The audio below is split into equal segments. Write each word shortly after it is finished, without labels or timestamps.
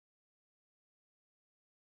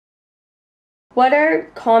What are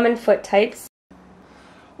common foot types?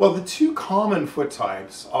 Well, the two common foot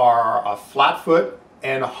types are a flat foot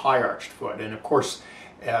and a high arched foot. And of course,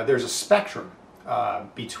 there's a spectrum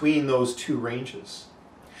between those two ranges.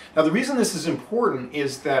 Now, the reason this is important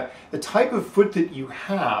is that the type of foot that you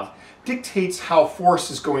have dictates how force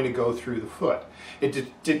is going to go through the foot.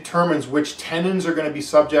 It determines which tendons are going to be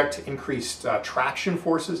subject to increased traction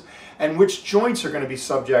forces and which joints are going to be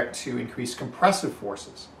subject to increased compressive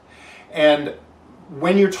forces. And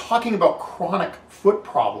when you're talking about chronic foot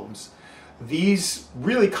problems, these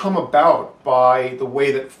really come about by the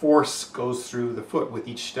way that force goes through the foot with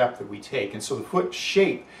each step that we take. And so the foot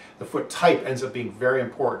shape, the foot type ends up being very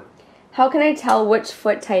important. How can I tell which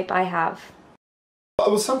foot type I have?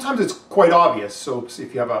 Well, sometimes it's quite obvious. So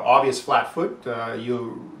if you have an obvious flat foot,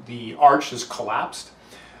 the arch is collapsed.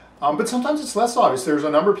 But sometimes it's less obvious. There's a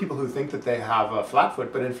number of people who think that they have a flat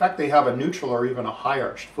foot, but in fact they have a neutral or even a high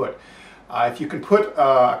arched foot. If you can put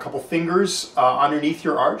a couple fingers underneath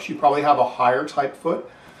your arch, you probably have a higher type foot.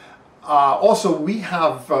 Also, we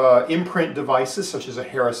have imprint devices such as a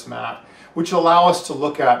Harris mat, which allow us to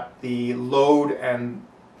look at the load and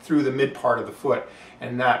through the mid part of the foot,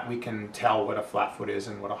 and that we can tell what a flat foot is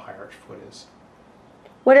and what a high arched foot is.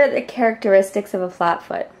 What are the characteristics of a flat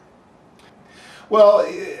foot? Well,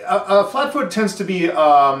 a flat foot tends to be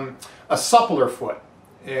a suppler foot.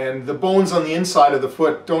 And the bones on the inside of the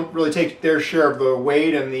foot don't really take their share of the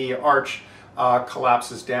weight, and the arch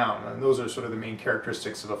collapses down. And those are sort of the main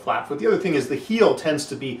characteristics of a flat foot. The other thing is the heel tends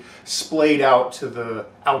to be splayed out to the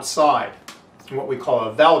outside in what we call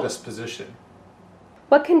a valgus position.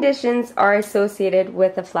 What conditions are associated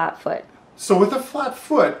with a flat foot? So with a flat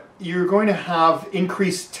foot, you're going to have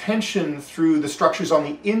increased tension through the structures on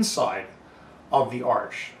the inside of the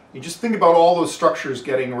arch. You just think about all those structures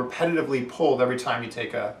getting repetitively pulled every time you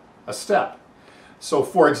take a step. So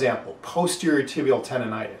for example, posterior tibial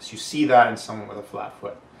tendonitis, you see that in someone with a flat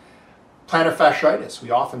foot. Plantar fasciitis,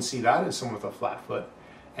 we often see that in someone with a flat foot.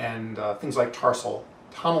 And things like tarsal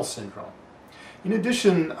tunnel syndrome. In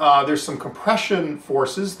addition, there's some compression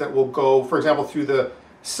forces that will go, for example, through the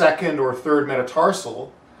second or third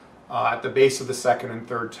metatarsal at the base of the second and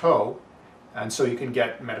third toe. And so you can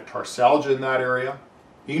get metatarsalgia in that area.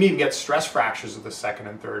 You can even get stress fractures of the second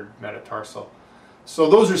and third metatarsal. So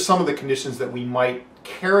those are some of the conditions that we might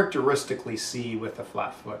characteristically see with a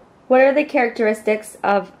flat foot. What are the characteristics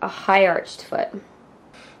of a high arched foot?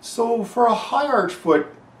 So for a high arch foot,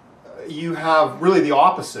 you have really the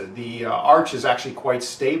opposite. The arch is actually quite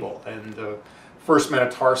stable, and the first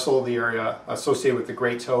metatarsal, the area associated with the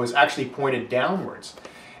great toe, is actually pointed downwards.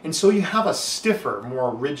 And so you have a stiffer,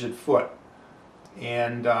 more rigid foot.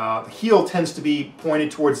 And the heel tends to be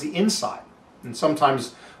pointed towards the inside. And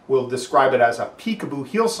sometimes we'll describe it as a peekaboo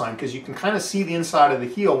heel sign, because you can kind of see the inside of the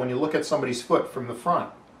heel when you look at somebody's foot from the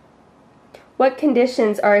front. What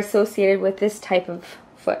conditions are associated with this type of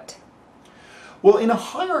foot? Well, in a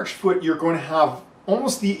high arched foot, you're going to have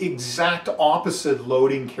almost the exact opposite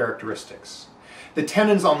loading characteristics. The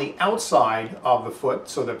tendons on the outside of the foot,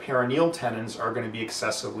 so the peroneal tendons, are going to be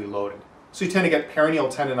excessively loaded. So you tend to get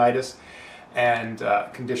peroneal tendonitis and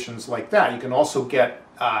conditions like that. You can also get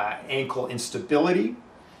ankle instability,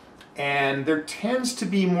 and there tends to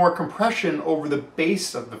be more compression over the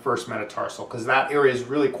base of the first metatarsal, because that area is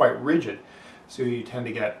really quite rigid. So you tend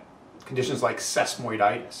to get conditions like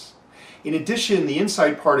sesamoiditis. In addition, the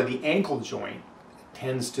inside part of the ankle joint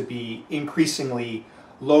tends to be increasingly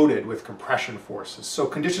loaded with compression forces. So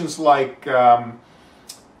conditions like talar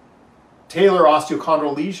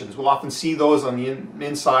osteochondral lesions, we'll often see those on the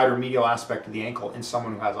inside or medial aspect of the ankle in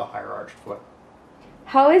someone who has a higher arched foot.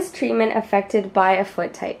 How is treatment affected by a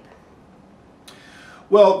foot type?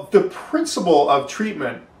 Well, the principle of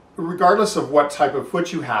treatment, regardless of what type of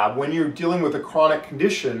foot you have, when you're dealing with a chronic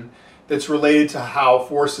condition that's related to how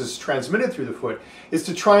force is transmitted through the foot, is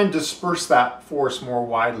to try and disperse that force more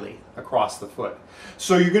widely across the foot.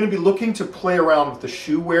 So you're going to be looking to play around with the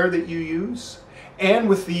shoe wear that you use and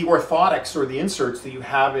with the orthotics or the inserts that you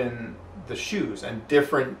have in the shoes. And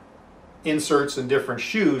different inserts and different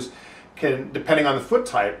shoes can, depending on the foot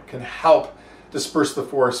type, can help disperse the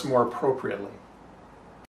force more appropriately.